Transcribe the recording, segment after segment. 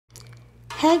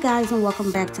Hey guys, and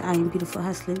welcome back to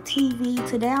IAmBeautifulHustler TV.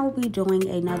 Today I will be doing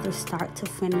another start to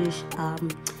finish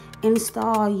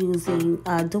install using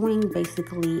doing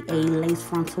basically a lace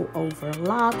frontal over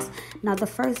locks. Now the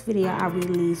first video I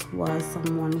released was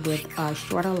someone with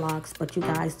shorter locks, but you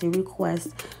guys did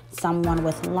request someone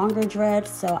with longer dreads,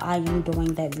 so I am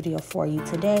doing that video for you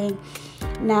today.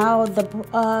 Now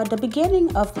the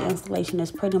beginning of the installation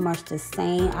is pretty much the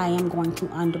same. I am going to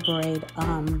underbraid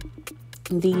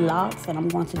the locks, and I'm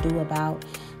going to do about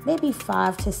maybe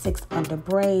 5 to 6 under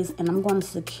braids, and I'm going to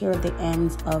secure the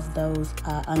ends of those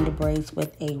under braids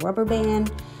with a rubber band.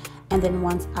 And then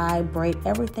once I braid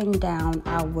everything down,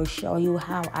 I will show you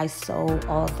how I sew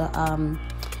all the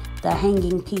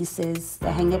hanging pieces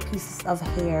of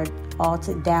hair all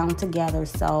down together,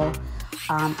 so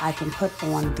I can put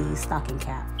on the stocking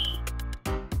cap.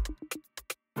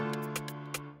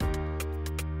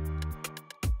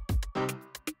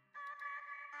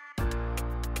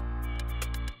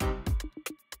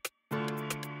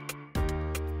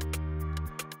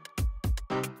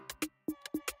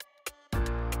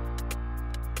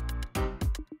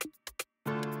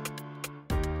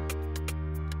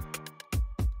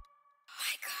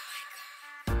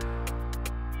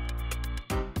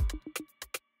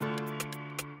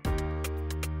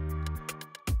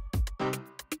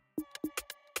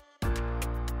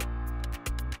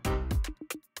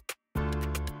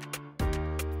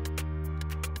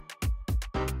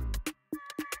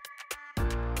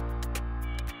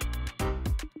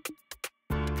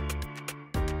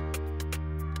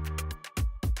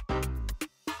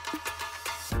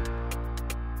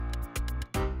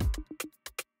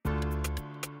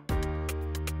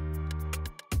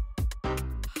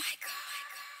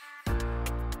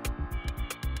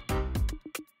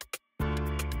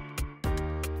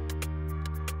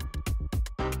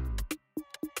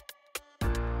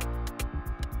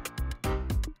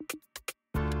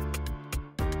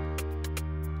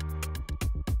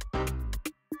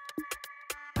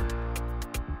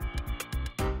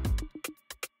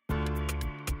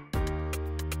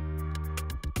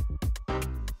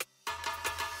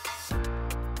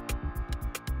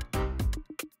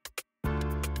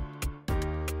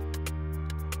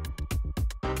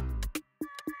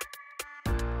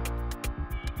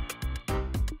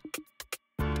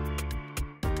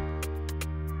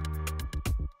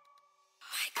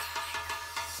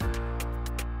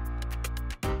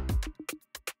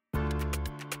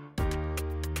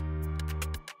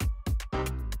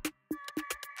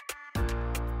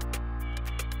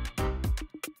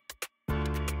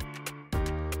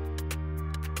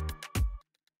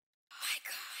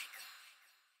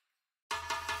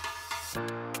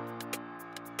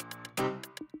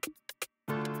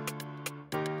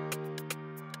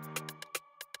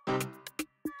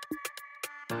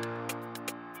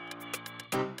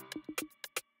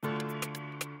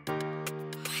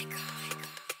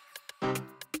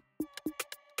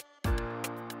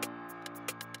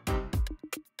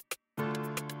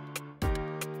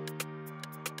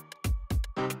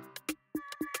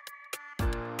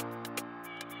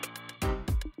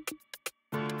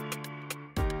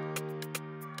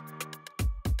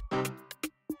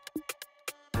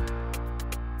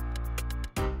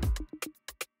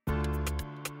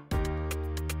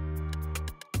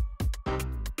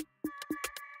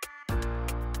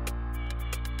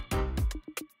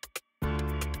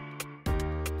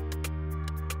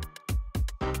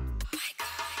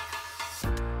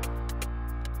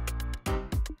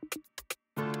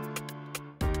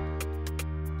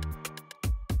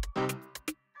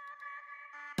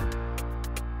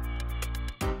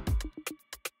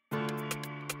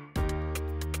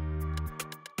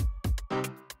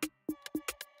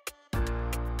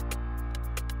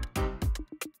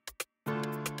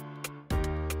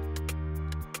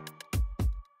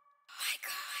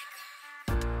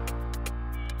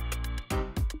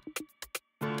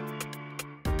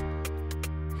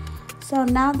 So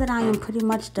now that I am pretty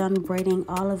much done braiding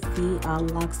all of the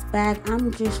locks back, I'm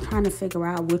just trying to figure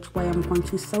out which way I'm going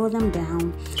to sew them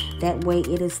down. That way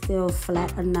it is still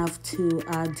flat enough to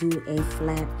do a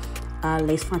flat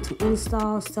lace frontal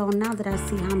install. So now that I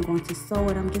see how I'm going to sew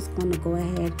it, I'm just going to go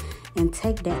ahead and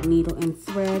take that needle and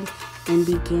thread and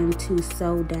begin to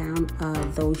sew down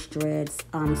those dreads.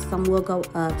 Some will go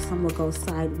up, some will go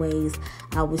sideways.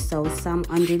 I will sew some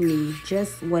underneath,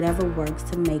 just whatever works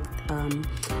to make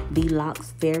the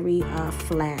locks very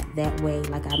flat. That way,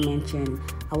 like I mentioned,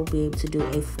 I will be able to do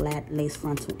a flat lace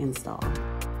frontal install.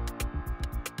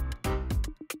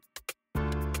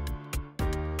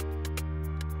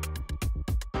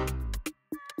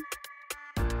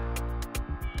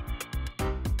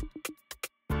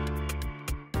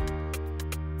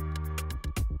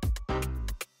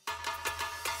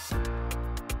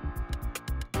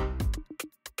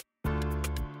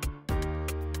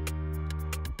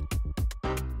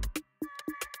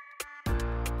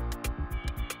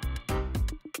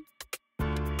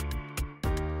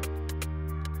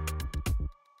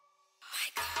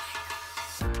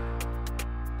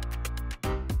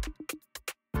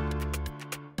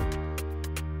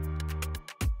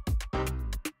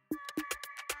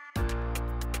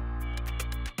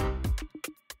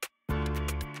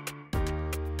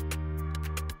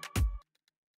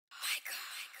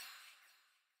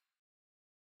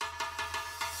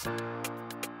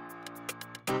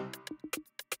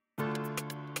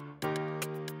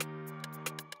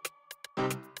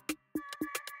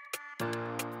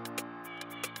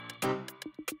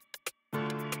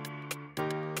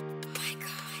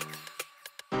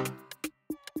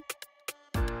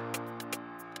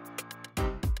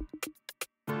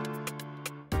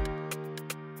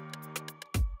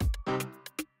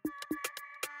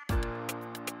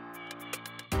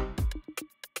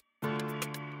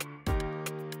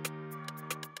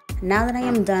 Now that I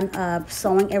am done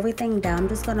sewing everything down, I'm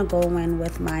just going to go in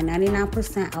with my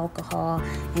 99% alcohol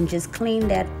and just clean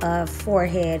that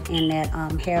forehead and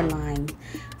that hairline.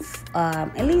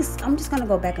 At least I'm just going to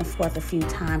go back and forth a few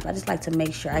times. I just like to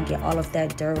make sure I get all of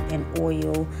that dirt and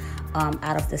oil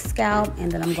out of the scalp,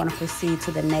 and then I'm going to proceed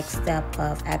to the next step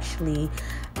of actually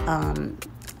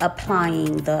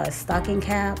applying the stocking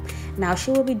cap. Now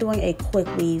she will be doing a quick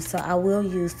weave, so I will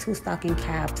use 2 stocking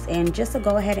caps. And just to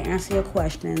go ahead and answer your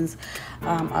questions,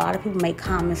 a lot of people make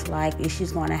comments like, is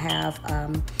she's going to have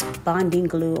bonding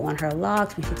glue on her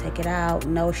locks when she take it out?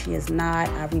 No, she is not.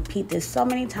 I repeat this so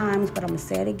many times, but I'm gonna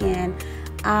say it again.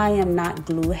 I am not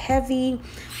glue heavy,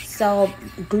 so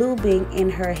glue being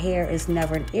in her hair is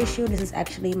never an issue. This is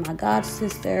actually my god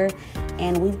sister,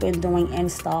 and we've been doing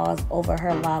installs over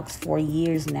her locks for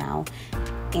years now,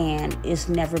 and it's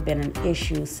never been an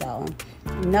issue. So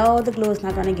no, the glue is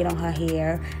not going to get on her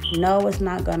hair. No, it's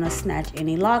not going to snatch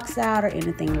any locks out or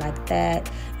anything like that.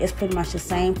 It's pretty much the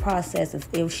same process as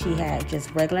if she had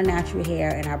just regular natural hair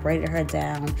and I braided her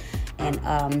down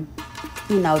and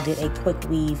did a quick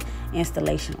weave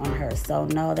installation on her. So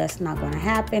no, that's not going to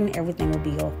happen. Everything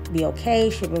will be okay.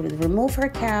 She'll be able to remove her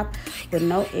cap with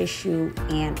no issue,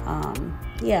 and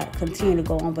continue to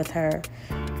go on with her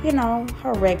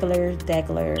her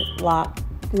regular lock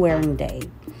wearing day.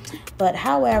 But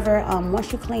however,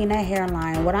 once you clean that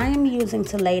hairline, what I am using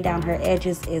to lay down her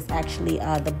edges is actually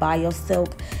the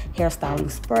BioSilk hairstyling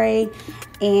spray.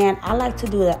 And I like to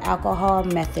do the alcohol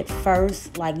method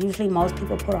first. Like usually most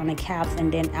people put on the caps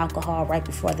and then alcohol right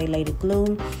before they lay the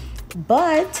glue.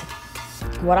 But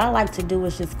what I like to do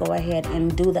is just go ahead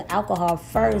and do the alcohol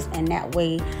first, and that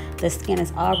way the skin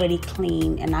is already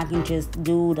clean and I can just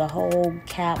do the whole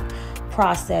cap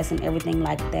process and everything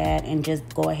like that, and just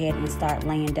go ahead and start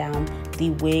laying down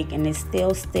the wig, and it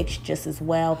still sticks just as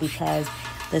well because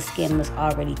the skin was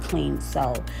already clean.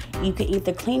 So you can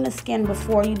either clean the skin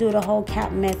before you do the whole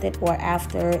cap method or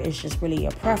after. It's just really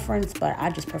your preference, but I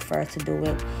just prefer to do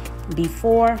it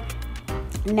before.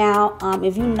 Now,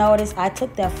 if you notice, I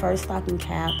took that first stocking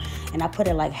cap and I put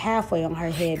it like halfway on her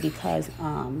head because,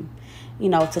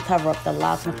 to cover up the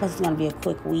locks. And plus, it's going to be a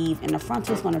quick weave. And the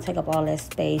frontal is going to take up all that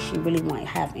space. She really won't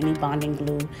have any bonding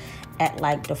glue at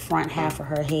like the front half of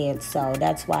her head. So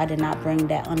that's why I did not bring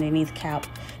that underneath cap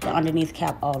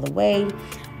all the way.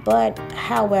 But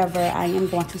however, I am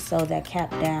going to sew that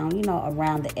cap down,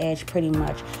 around the edge pretty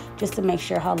much, just to make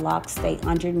sure her locks stay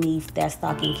underneath that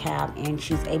stocking cap and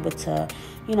she's able to,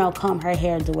 comb her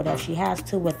hair, do whatever she has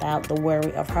to without the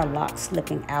worry of her locks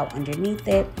slipping out underneath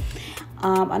it.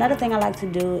 Another thing I like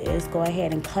to do is go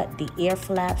ahead and cut the ear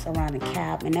flaps around the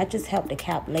cap, and that just helps the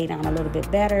cap lay down a little bit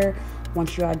better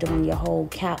once you are doing your whole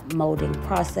cap molding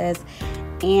process.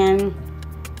 And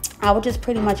I would just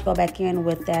pretty much go back in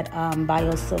with that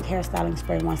BioSilk hairstyling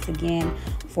spray once again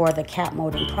for the cap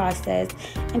molding process,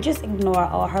 and just ignore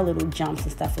all her little jumps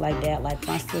and stuff like that. Like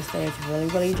my sister is really,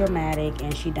 really dramatic,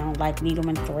 and she don't like needle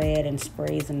and thread and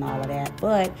sprays and all of that.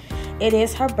 But it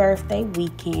is her birthday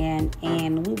weekend,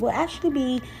 and we will actually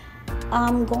be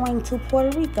going to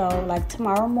Puerto Rico like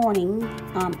tomorrow morning,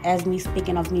 as me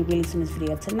speaking of me releasing this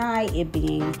video tonight, it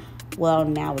being, well,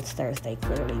 now it's Thursday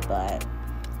clearly, but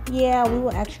yeah, we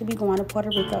will actually be going to Puerto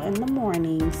Rico in the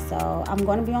morning. So I'm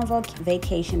going to be on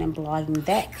vacation and blogging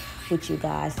that with you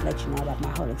guys to let you know about my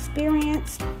whole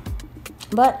experience.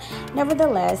 But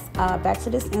nevertheless, back to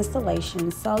this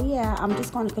installation. So yeah, I'm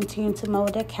just going to continue to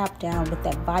mold that cap down with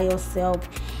that BioSilk.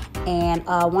 And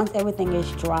once everything is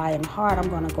dry and hard, I'm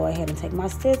going to go ahead and take my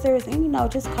scissors and,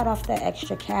 just cut off that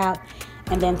extra cap.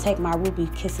 And then take my Ruby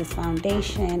Kisses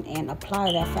foundation and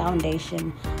apply that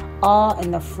foundation all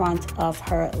in the front of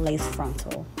her lace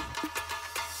frontal.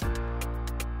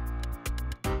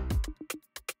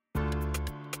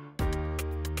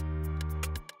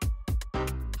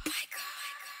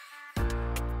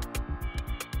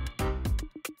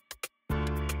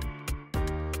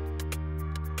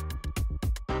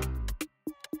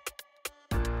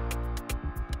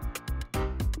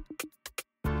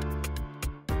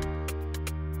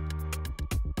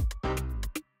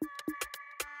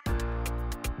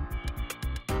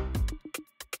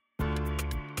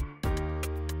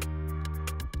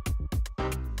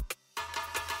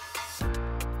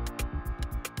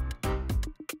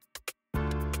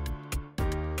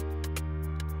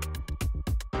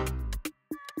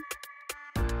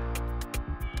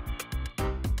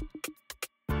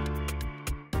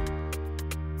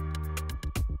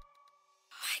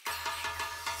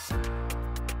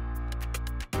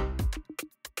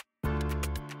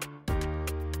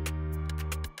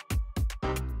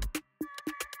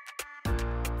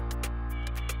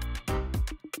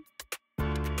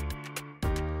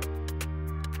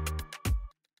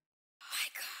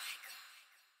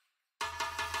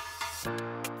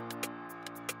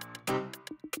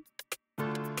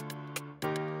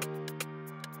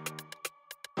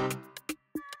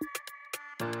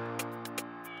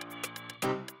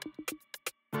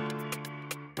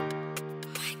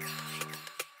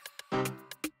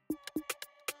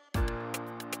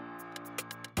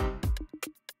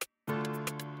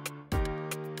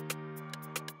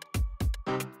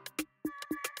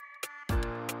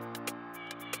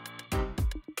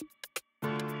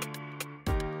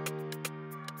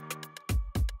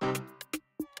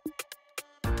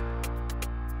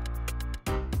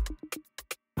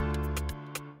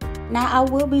 Now I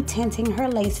will be tinting her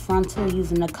lace frontal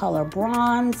using the color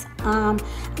bronze. I'm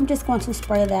just going to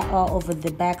spray that all over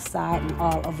the back side and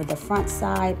all over the front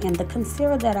side. And the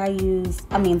concealer that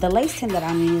the lace tint that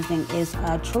I'm using is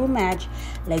True Match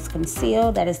Lace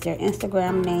Conceal. That is their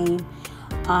Instagram name.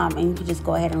 And you can just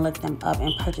go ahead and look them up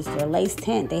and purchase their lace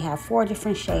tint. They have 4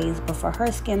 different shades, but for her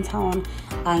skin tone,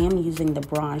 I am using the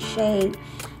bronze shade.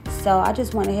 So I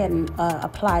just went ahead and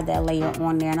applied that layer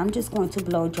on there, and I'm just going to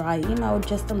blow dry,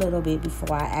 just a little bit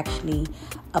before I actually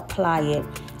apply it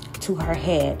to her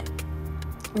head.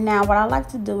 Now what I like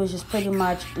to do is just pretty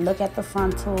much look at the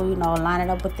frontal, line it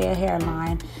up with their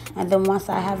hairline, and then once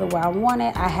I have it where I want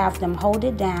it, I have them hold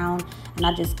it down, and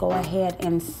I just go ahead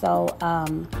and sew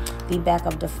the back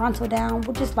of the frontal down,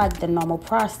 which is like the normal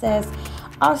process.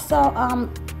 Also,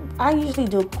 I usually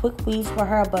do quick weaves for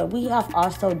her, but we have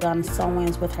also done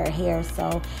sew-ins with her hair,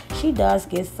 so she does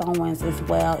get sew-ins as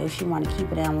well if she want to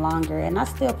keep it in longer. And I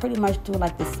still pretty much do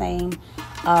like the same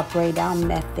braid down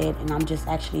method, and I'm just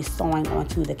actually sewing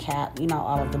onto the cap,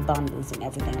 all of the bundles and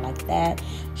everything like that.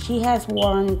 She has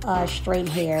worn straight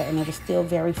hair, and it was still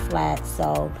very flat,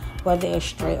 so whether it's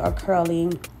straight or curly,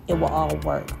 it will all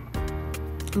work.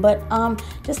 But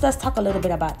just let's talk a little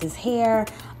bit about this hair.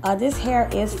 This hair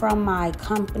is from my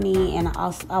company, and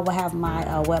I will have my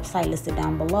website listed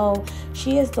down below.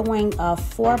 She is doing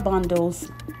 4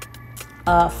 bundles, 4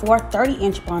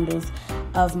 30-inch bundles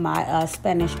of my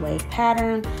Spanish wave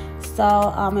pattern.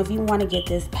 So if you want to get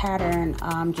this pattern,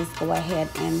 just go ahead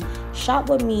and shop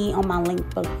with me on my link.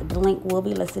 The link will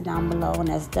be listed down below, and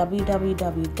that's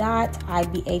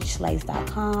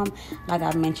www.IBHslace.com. Like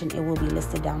I mentioned, it will be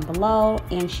listed down below.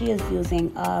 And she is using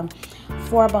 4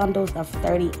 bundles of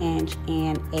 30-inch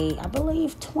and I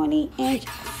believe 20-inch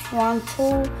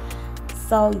frontal.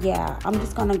 So yeah, I'm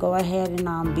just gonna go ahead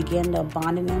and begin the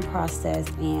bonding in process.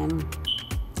 And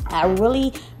I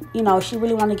really, she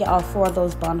really want to get all 4 of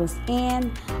those bundles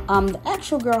in. The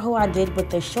actual girl who I did with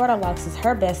the shorter locks is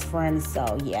her best friend.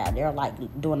 So yeah, they're like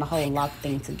doing the whole lock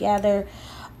thing together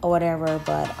or whatever.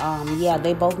 But yeah,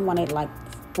 they both wanted, like,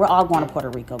 we're all going to Puerto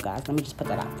Rico, guys. Let me just put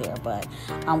that out there. But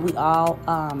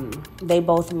they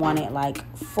both wanted like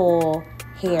full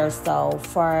hair. So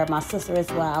for my sister as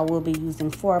well, I will be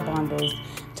using 4 bundles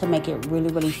to make it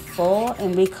really, really full.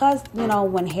 And because,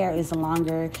 when hair is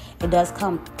longer, it does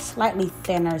come slightly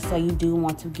thinner, so you do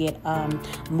want to get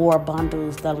more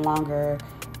bundles the longer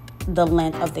the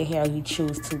length of the hair you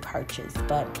choose to purchase.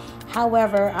 But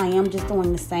however, I am just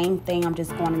doing the same thing. I'm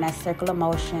just going in that circular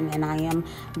motion, and I am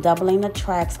doubling the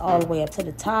tracks all the way up to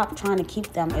the top, trying to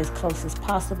keep them as close as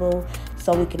possible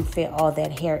so we can fit all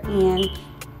that hair in.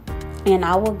 And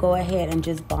I will go ahead and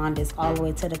just bond this all the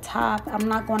way to the top. I'm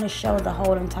not going to show the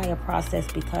whole entire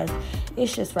process because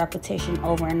it's just repetition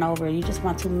over and over. You just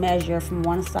want to measure from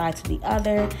one side to the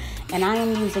other. And I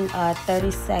am using a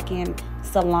 30-second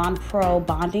Salon Pro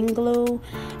bonding glue.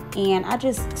 And I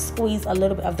just squeeze a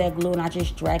little bit of that glue and I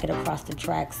just drag it across the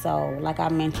track. So like I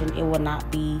mentioned, it will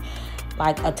not be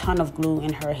like a ton of glue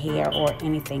in her hair or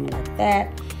anything like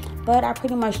that. But I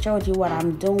pretty much showed you what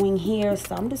I'm doing here.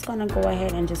 So I'm just going to go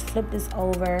ahead and just flip this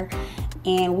over.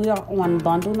 And we are on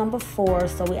bundle number 4.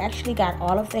 So we actually got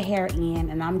all of the hair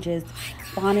in. And I'm just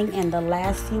bonding in the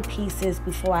last few pieces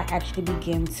before I actually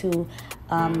begin to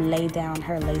lay down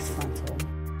her lace frontal.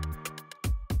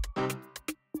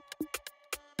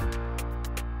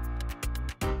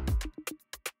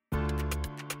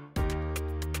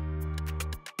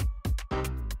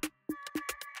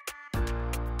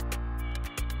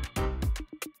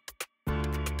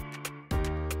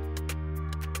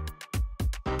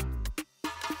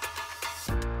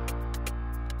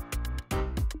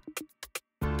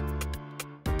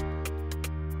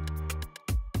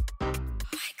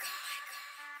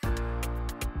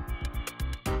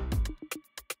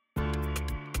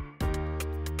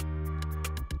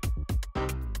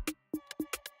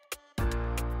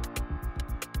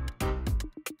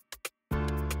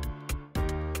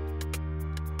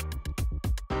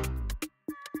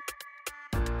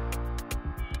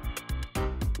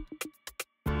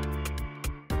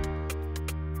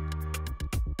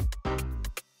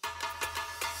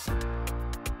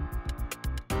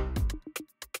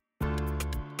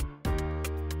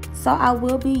 So I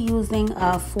will be using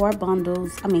 4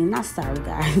 bundles. I mean, not sorry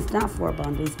guys, not 4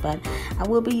 bundles, but I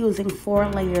will be using 4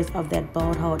 layers of that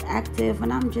Bold Hold Active,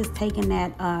 and I'm just taking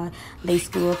that lace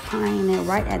glue, applying it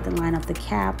right at the line of the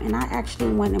cap. And I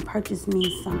actually went and purchased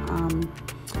me some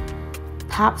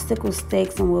popsicle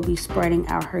sticks, and we'll be spreading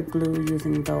out her glue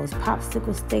using those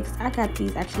popsicle sticks. I got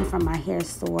these actually from my hair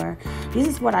store. This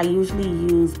is what I usually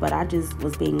use, but I just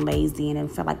was being lazy and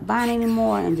didn't feel like buying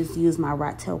anymore and just use my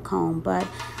rat tail comb. But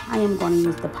I am going to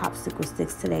use the popsicle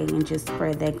sticks today and just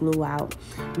spread that glue out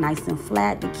nice and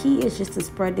flat. The key is just to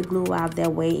spread the glue out,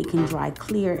 that way it can dry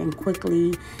clear and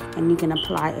quickly, and you can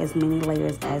apply as many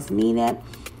layers as needed.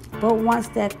 But once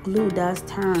that glue does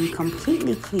turn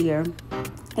completely clear,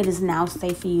 it is now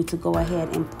safe for you to go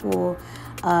ahead and pull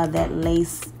that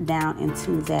lace down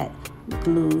into that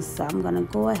glue. So I'm going to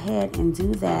go ahead and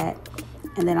do that.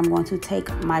 And then I'm going to take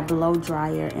my blow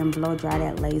dryer and blow dry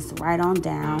that lace right on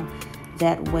down.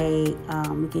 That way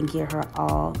we can get her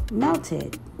all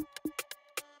melted.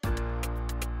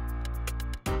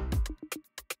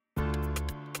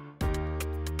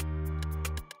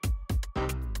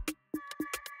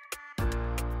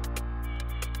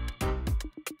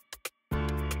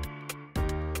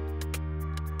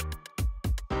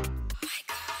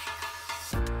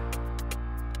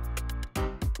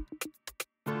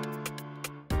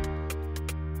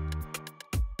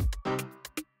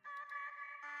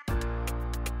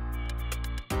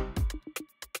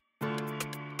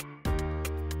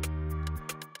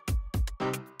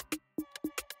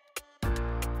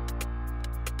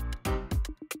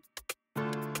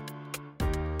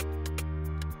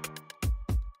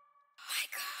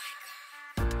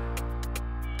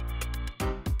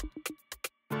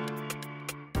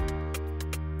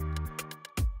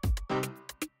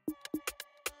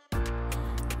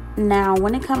 Now,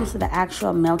 when it comes to the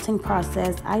actual melting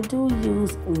process, I do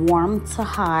use warm to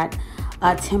hot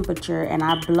temperature, and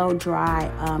I blow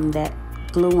dry that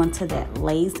glue into that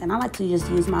lace. And I like to just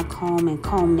use my comb and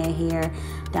comb their hair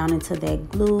down into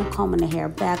that glue, combing the hair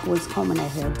backwards, combing the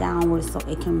hair downwards, so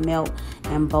it can melt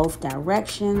in both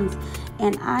directions.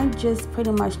 And I just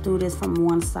pretty much do this from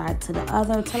one side to the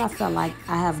other until I feel like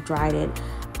I have dried it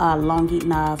long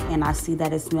enough and I see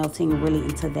that it's melting really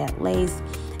into that lace.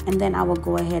 And then I will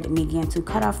go ahead and begin to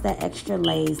cut off that extra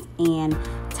lace and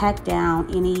tack down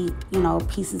any,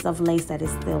 pieces of lace that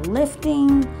is still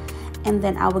lifting. And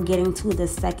then I will get into the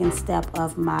second step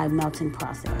of my melting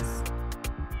process.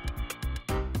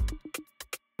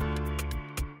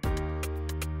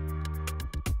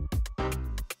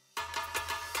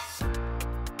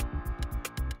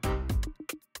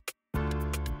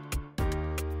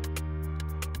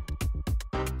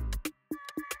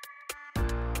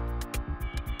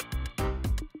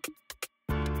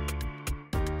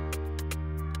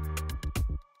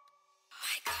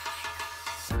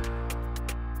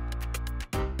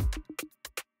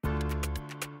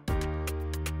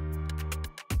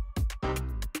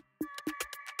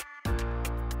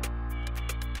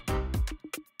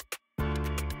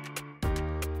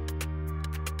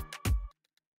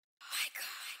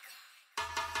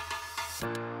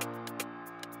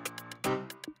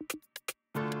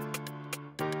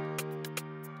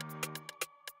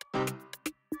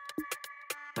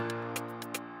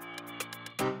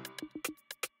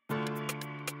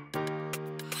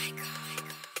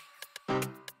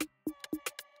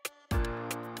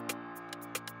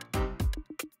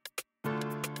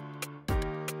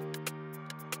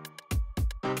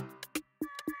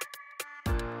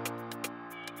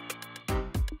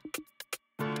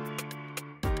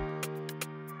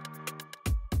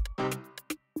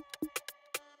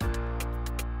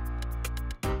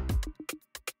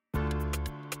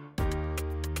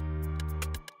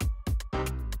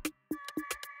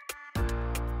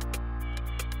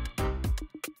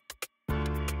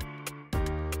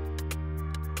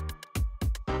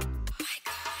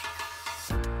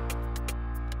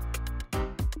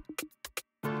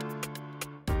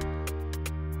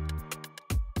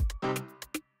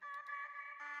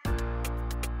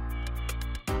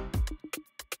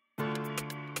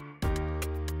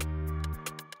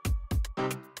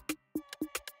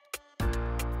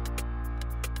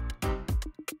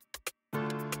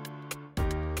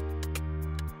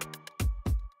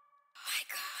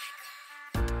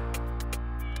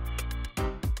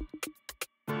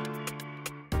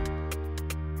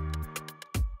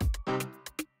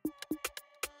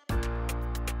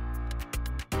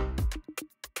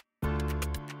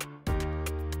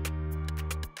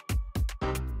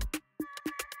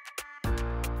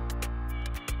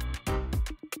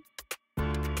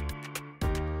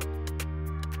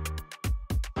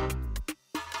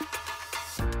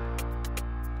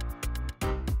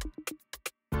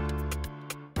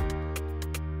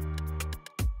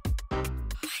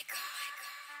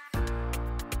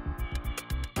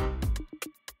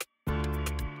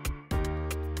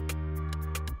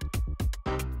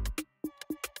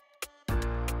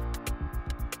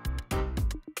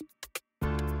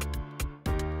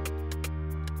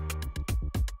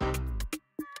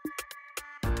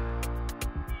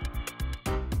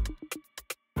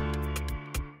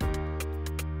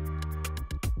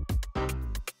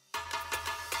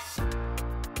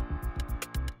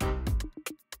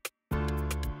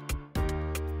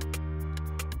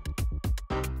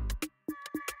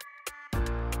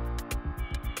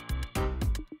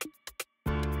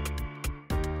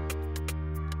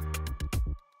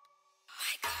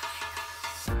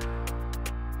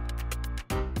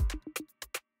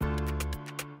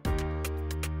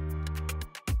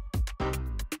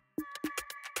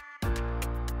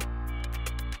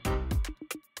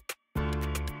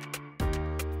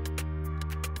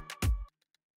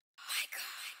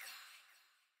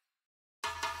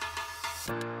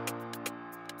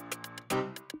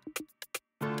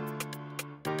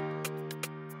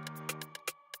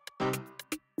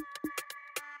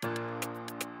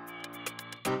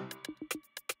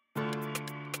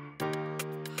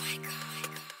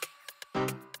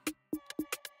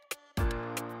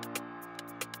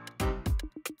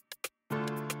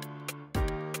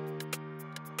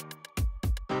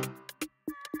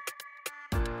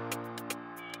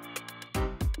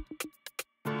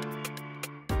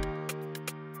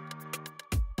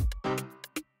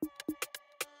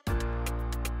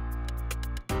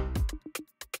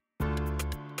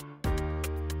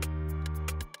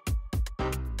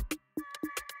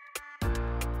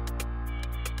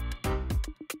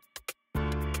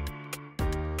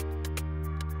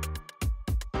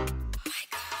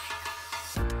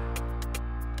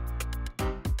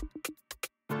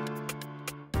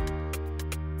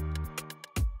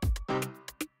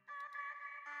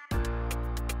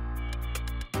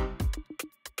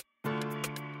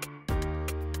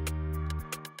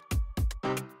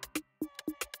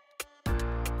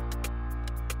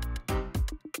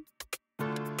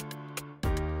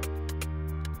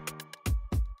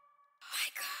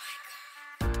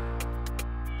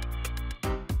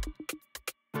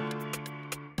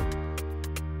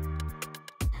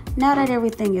 Now that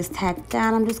everything is tacked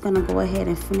down, I'm just going to go ahead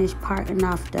and finish parting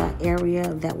off the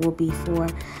area that will be for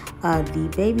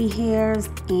the baby hairs,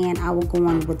 and I will go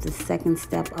on with the second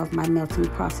step of my melting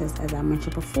process as I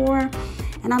mentioned before.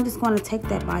 And I'm just going to take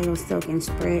that bio silk and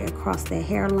spray it across that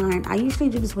hairline. I usually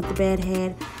do this with the bed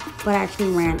head, but I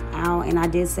actually ran out, and I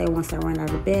did say once I ran out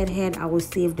of the bed head, I will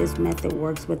see if this method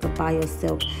works with the bio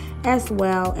silk as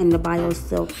well. And the bio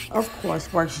silk, of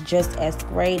course, works just as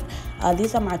great.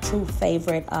 These are my two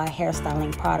favorite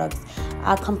hairstyling products.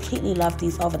 I completely love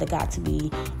these over the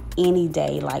Got2b any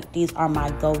day. Like, these are my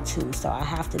go-to, so I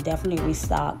have to definitely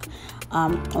restock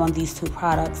on these two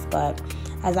products. But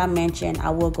as I mentioned, I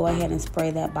will go ahead and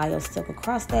spray that bio silk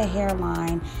across that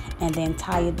hairline and then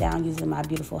tie it down using my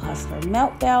Beautiful Hustler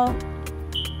melt belt.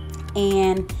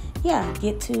 And yeah,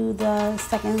 get to the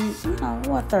second,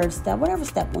 or third step, whatever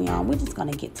step we're on. We're just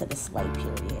gonna get to the sway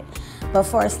period. But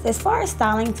as far as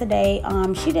styling today,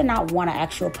 she did not want an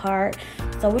actual part,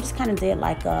 so we just kind of did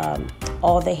like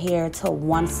all the hair to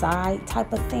one side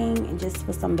type of thing, and just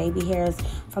with some baby hairs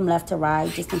from left to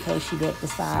right, just in case she did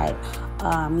decide,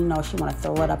 she want to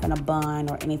throw it up in a bun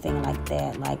or anything like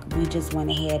that. Like, we just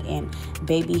went ahead and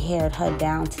baby haired her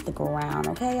down to the ground,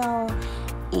 okay, y'all?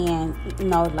 And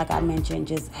like I mentioned,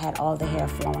 just had all the hair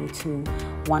flowing to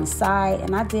one side.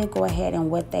 And I did go ahead and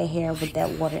wet their hair with that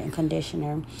water and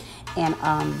conditioner, and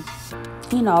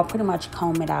pretty much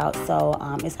comb it out, so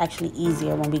it's actually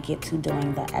easier when we get to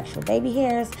doing the actual baby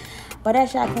hairs. But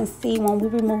as y'all can see, when we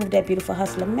remove that Beautiful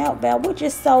Hustler melt belt, which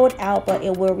is sold out, but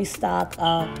it will restock.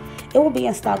 It will be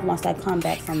in stock once I come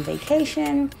back from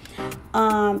vacation.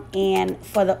 And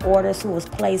for the orders who was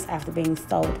placed after being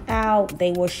sold out,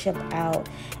 they will ship out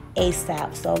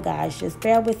ASAP. So guys, just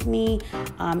bear with me.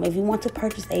 If you want to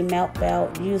purchase a melt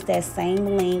belt, use that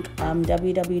same link,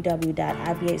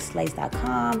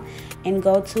 www.IAmBeautifulHustler.com, and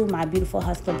go to my Beautiful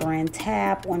Hustler brand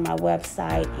tab on my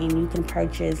website, and you can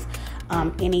purchase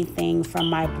anything from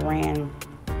my brand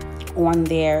on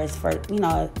there. Is for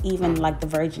even like the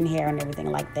virgin hair and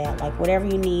everything like that. Like, whatever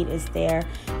you need is there.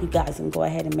 You guys can go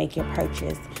ahead and make your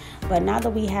purchase. But now that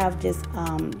we have just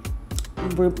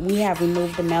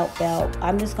removed the melt belt,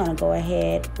 I'm just going to go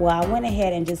ahead. Well, I went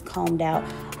ahead and just combed out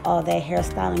all that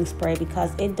hairstyling spray,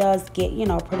 because it does get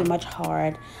pretty much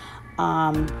hard.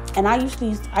 And I used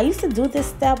to do this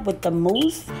step with the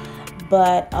mousse,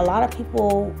 but a lot of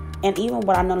people, and even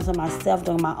what I noticed on myself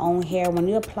doing my own hair, when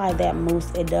you apply that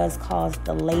mousse, it does cause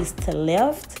the lace to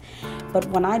lift. But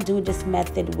when I do this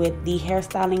method with the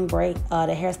hairstyling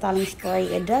spray,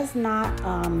 it does not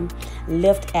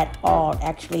lift at all.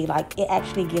 Actually, it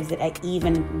actually gives it an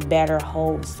even better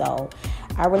hold. So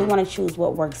I really want to choose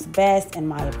what works best, in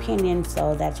my opinion.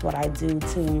 So that's what I do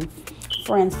to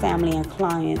friends, family, and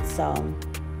clients. So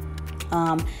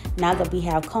now that we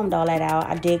have combed all that out,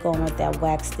 I did go in with that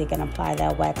wax stick and apply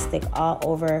that wax stick all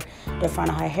over the front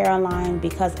of her hairline,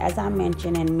 because as I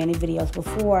mentioned in many videos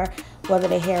before, whether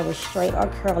the hair was straight or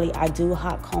curly, I do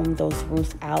hot comb those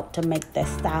roots out to make the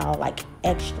style like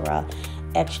extra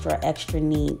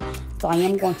neat. So I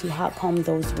am going to hot comb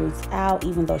those roots out,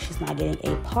 even though she's not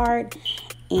getting a part,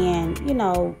 and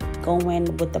go in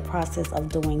with the process of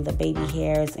doing the baby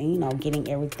hairs and getting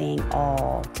everything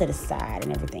all to the side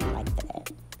and everything like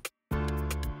that.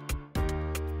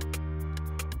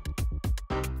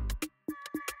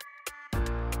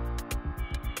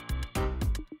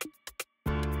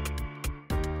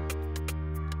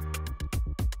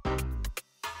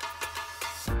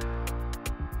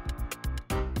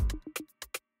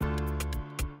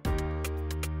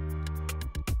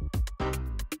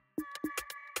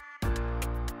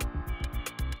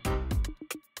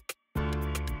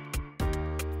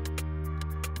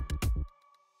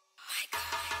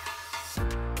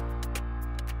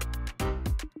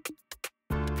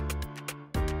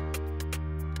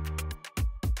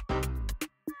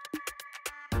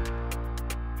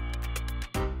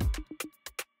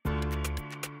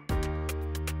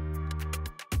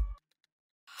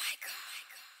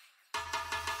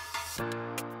 So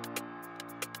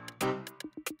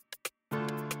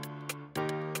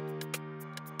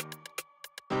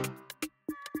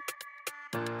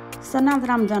now that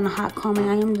I'm done hot combing,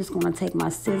 I am just going to take my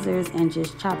scissors and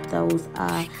just chop those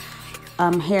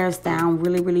hairs down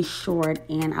really short,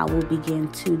 and I will begin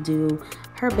to do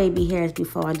her baby hairs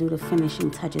before I do the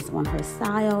finishing touches on her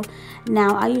style.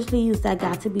 Now I usually use that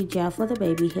Got To Be gel for the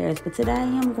baby hairs, but today I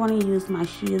am going to use my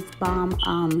She Is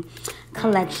Bomb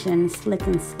collection Slick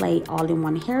and Slay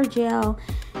all-in-one hair gel,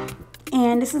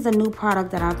 and this is a new product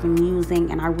that I've been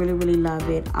using and I really love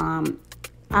it. I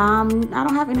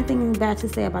don't have anything bad to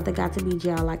say about the Got To Be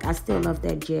gel. Like, I still love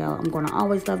that gel. I'm going to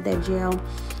always love that gel.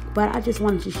 But I just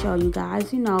wanted to show you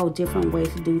guys, you know, different ways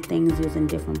to do things using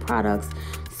different products.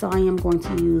 So I am going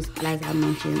to use, like I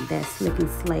mentioned, that Slick and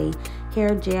Slay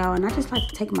hair gel. And I just like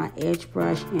to take my edge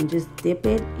brush and just dip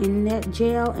it in that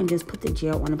gel and just put the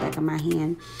gel on the back of my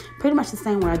hand. Pretty much the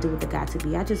same way I do with the Got To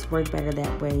Be. I just work better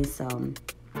that way. So,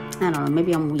 I don't know.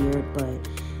 Maybe I'm weird, but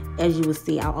as you will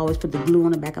see, I'll always put the glue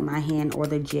on the back of my hand, or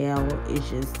the gel is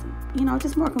just, you know,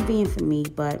 just more convenient for me.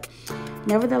 But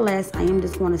nevertheless, I am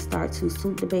just going to start to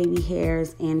swoop the baby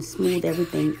hairs and smooth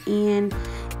everything in.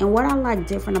 And what I like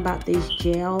different about this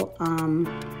gel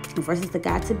versus the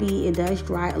Got To Be, it does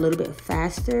dry a little bit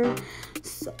faster.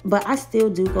 So, but I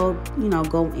still do go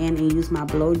in and use my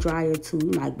blow dryer to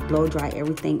like blow dry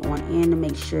everything on in to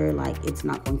make sure like it's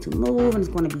not going to move and it's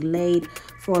going to be laid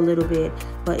for a little bit.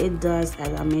 But it does,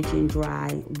 as I mentioned,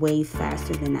 dry way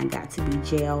faster than that Got To Be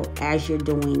gel as you're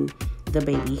doing the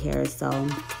baby hair. So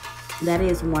that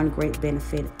is one great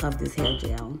benefit of this hair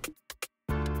gel.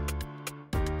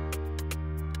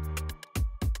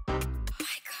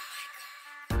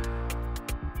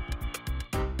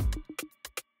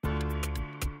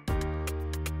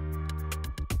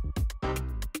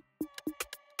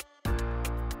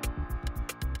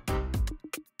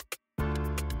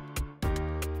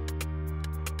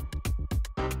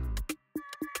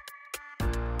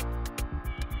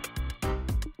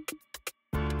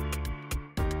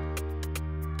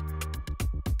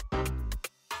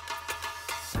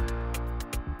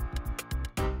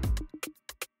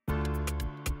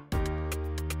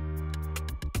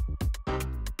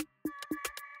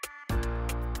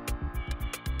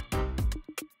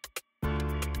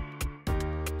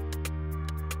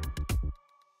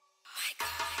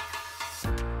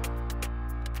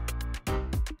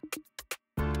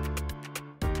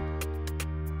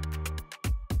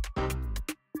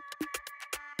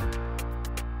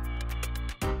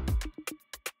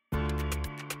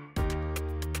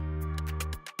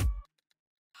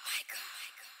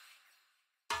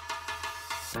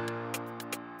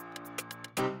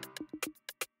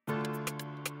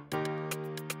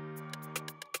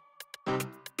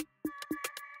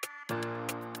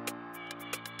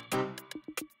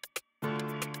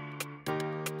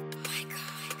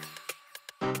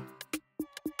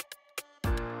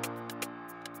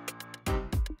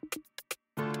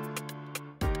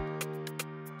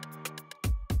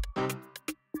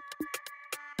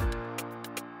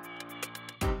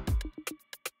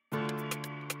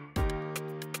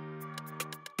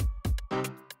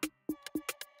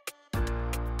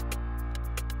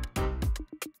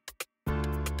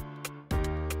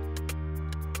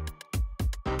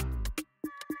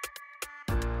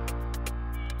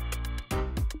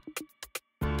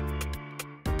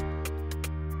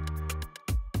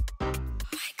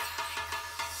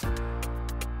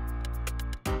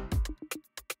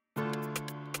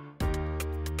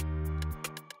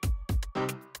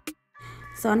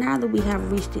 So now that we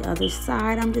have reached the other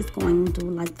side, I'm just going to do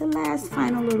like the last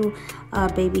final little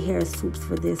baby hair swoops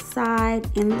for this side.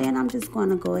 And then I'm just going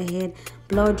to go ahead,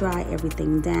 blow dry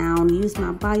everything down. Use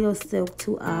my Bio Silk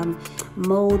to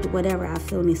mold whatever I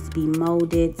feel needs to be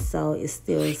molded, so it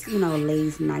still, you know,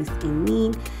 lays nice and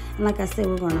neat. And like I said,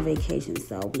 we're going on vacation,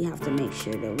 so we have to make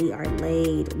sure that we are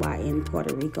laid while in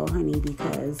Puerto Rico, honey,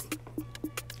 because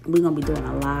we're going to be doing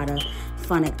a lot of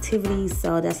fun activities.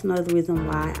 So that's another reason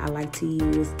why I like to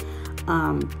use,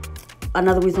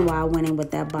 another reason why I went in with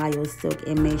that Bio Silk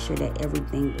and made sure that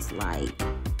everything was like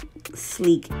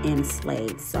sleek and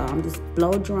slayed. So I'm just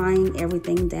blow drying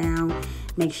everything down,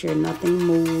 make sure nothing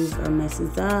moves or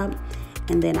messes up.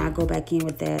 And then I go back in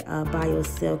with that Bio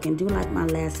Silk and do like my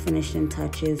last finishing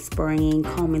touches, spraying,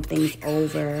 combing things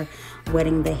over,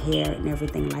 wetting the hair and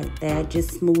everything like that.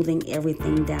 Just smoothing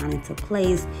everything down into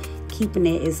place, keeping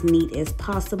it as neat as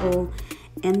possible.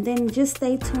 And then just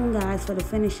stay tuned, guys, for the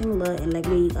finishing look and let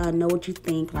me know what you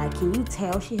think. Like, can you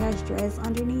tell she has dress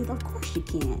underneath? Of course you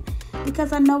can,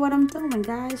 because I know what I'm doing,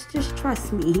 guys. Just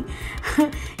trust me.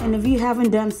 And if you haven't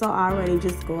done so already,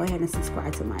 just go ahead and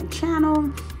subscribe to my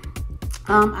channel.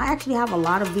 I actually have a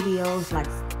lot of videos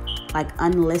like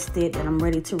unlisted that I'm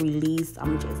ready to release.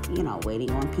 I'm just, you know, waiting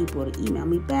on people to email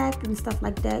me back and stuff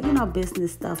like that, you know,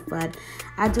 business stuff. But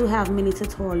I do have many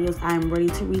tutorials I'm ready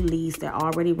to release. They're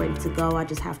already ready to go. I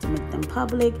just have to make them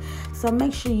public. So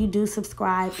make sure you do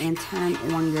subscribe and turn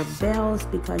on your bells,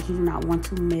 because you do not want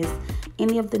to miss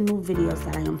any of the new videos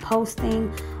that I am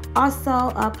posting.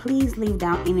 Also, please leave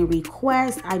down any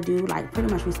requests. I do like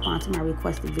pretty much respond to my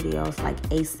requested videos like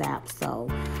ASAP. So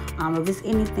if it's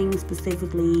anything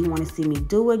specifically you want to see me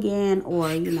do again,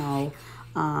 or, you know,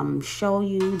 show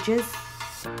you, just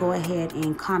go ahead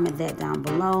and comment that down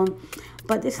below.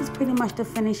 But this is pretty much the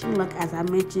finishing look. As I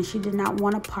mentioned, she did not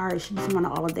want a part. She just wanted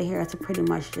all of the hair to pretty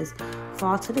much just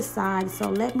fall to the side. So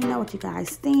let me know what you guys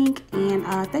think. And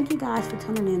thank you guys for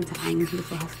tuning in to I Am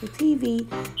Beautiful Hustler TV.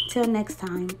 Till next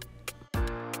time.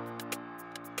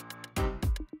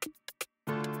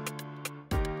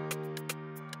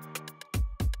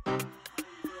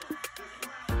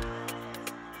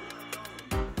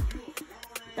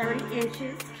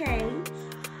 "30" cage,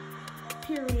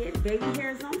 period. Baby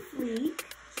hairs on fleek.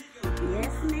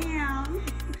 Yes, ma'am.